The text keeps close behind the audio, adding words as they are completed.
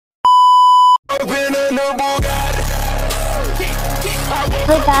Wait,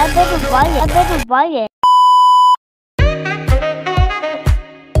 I better buy it.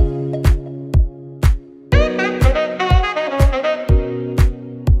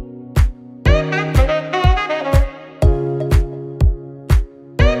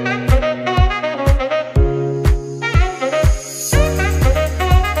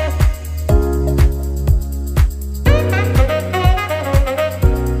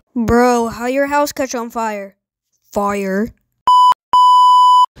 Bro, how your house catch on fire? Fire.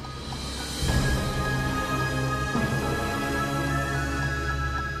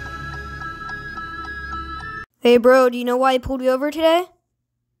 Hey bro, do you know why I pulled you over today?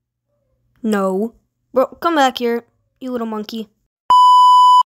 No. Bro, come back here, you little monkey.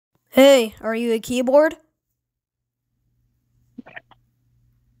 Hey, are you a keyboard?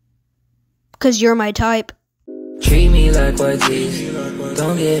 'Cause you're my type. Treat me like what is,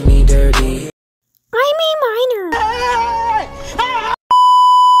 don't get me dirty. I'm a minor.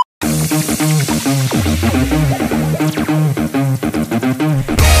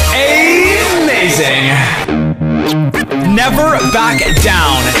 Amazing! Never back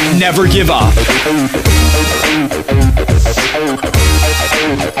down, never give up.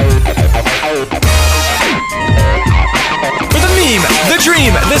 For the meme, the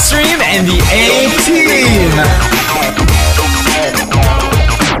dream, the stream, and the A-Team!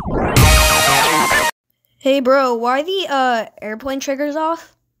 Hey bro, why the airplane triggers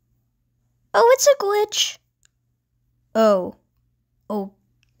off? Oh, it's a glitch. Oh.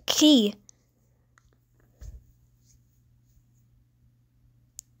 Okay.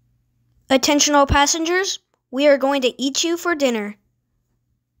 Attention all passengers, we are going to eat you for dinner.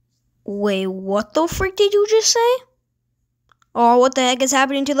 Wait, what the frick did you just say? Oh, what the heck is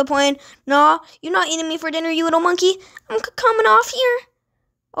happening to the plane? Nah, you're not eating me for dinner, you little monkey. I'm coming off here.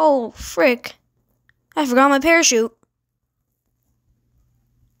 Oh, frick. I forgot my parachute.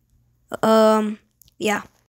 Yeah.